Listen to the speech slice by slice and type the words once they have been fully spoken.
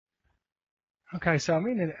Okay, so I'm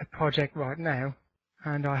in a project right now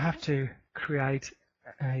and I have to create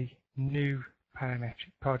a new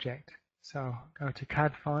parametric project. So go to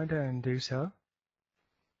CAD Finder and do so.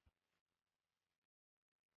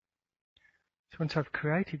 So once I've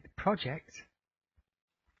created the project,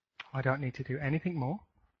 I don't need to do anything more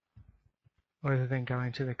other than go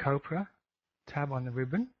into the COPRA tab on the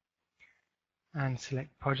ribbon and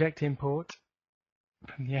select Project Import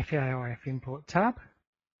from the FEA RF Import tab.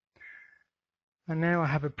 And now I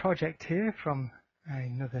have a project here from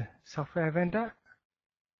another software vendor.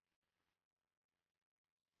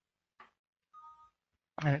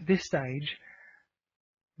 And at this stage,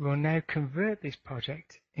 we'll now convert this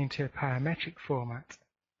project into a parametric format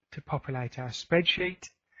to populate our spreadsheet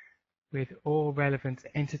with all relevant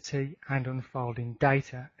entity and unfolding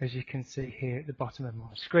data, as you can see here at the bottom of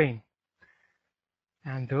my screen.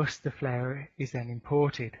 And thus the flower is then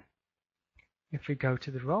imported. If we go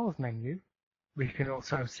to the roles menu, we can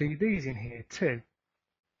also see these in here too.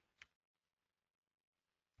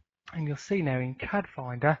 And you'll see now in CAD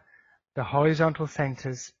Finder, the horizontal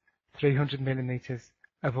centers 300mm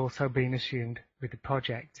have also been assumed with the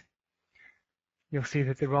project. You'll see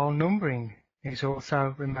that the role numbering is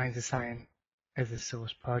also remains the same as the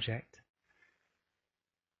source project.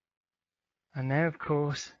 And now, of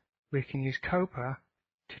course, we can use COPRA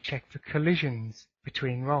to check for collisions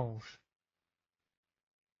between roles.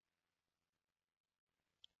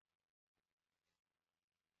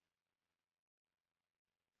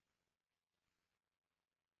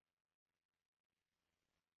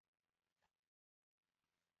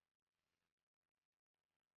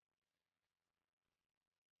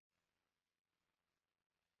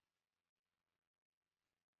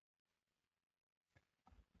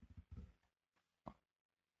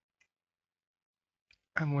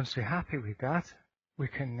 And once we're happy with that, we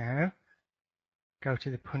can now go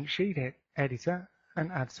to the punch sheet editor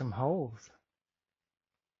and add some holes.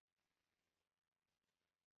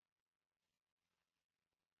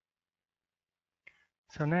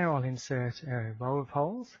 So now I'll insert a row of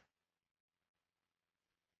holes.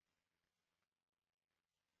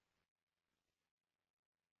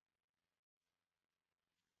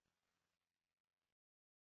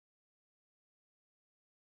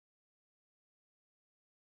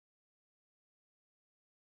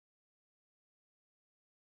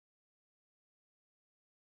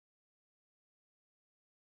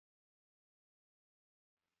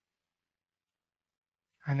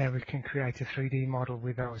 And now we can create a 3D model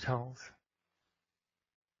with those holes.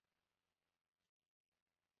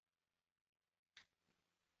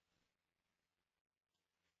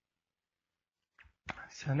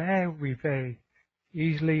 So now we've very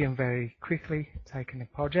easily and very quickly taken a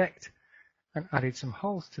project and added some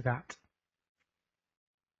holes to that.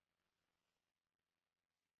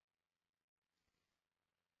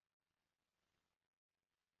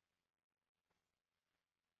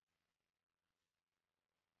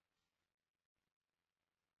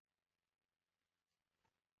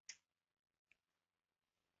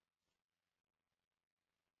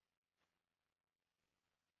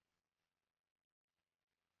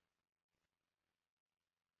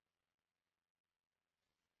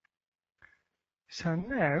 So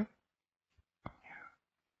now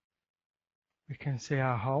we can see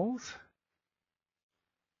our holes.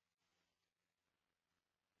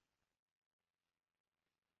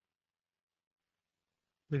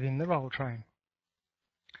 Within the roll train.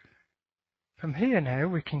 From here now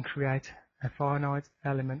we can create a finite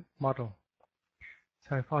element model.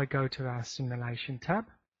 So if I go to our simulation tab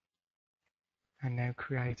and now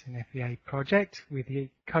create an FEA project with the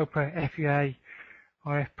COPRA FEA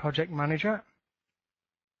RF project manager.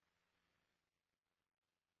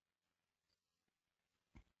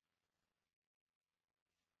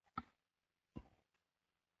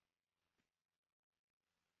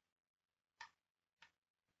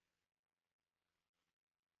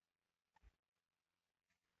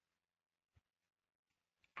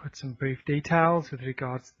 Put some brief details with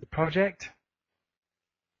regards to the project.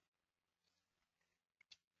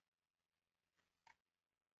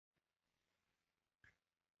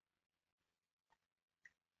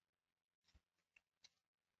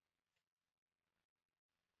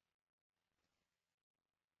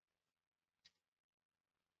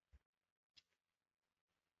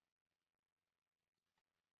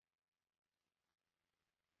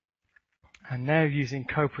 And now using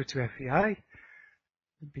COPRA to FEA,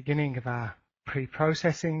 the beginning of our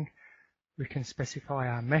pre-processing, we can specify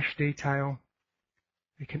our mesh detail.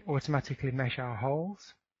 We can automatically mesh our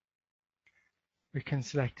holes. We can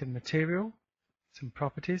select a material, some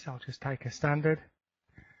properties. I'll just take a standard.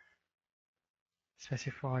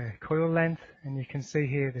 specify a coil length, and you can see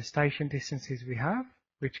here the station distances we have,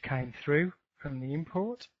 which came through from the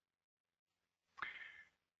import.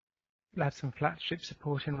 We'll add some flat strip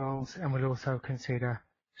supporting rolls, and we'll also consider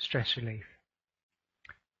stress relief.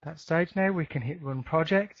 At that stage now we can hit Run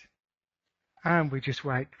Project, and we just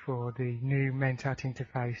wait for the new Mentat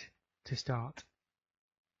interface to start.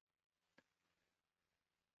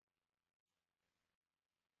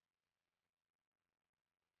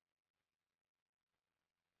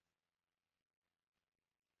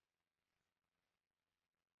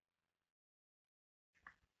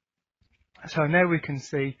 So now we can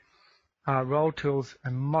see our roll tools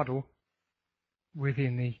and model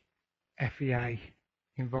within the FEA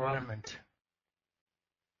environment.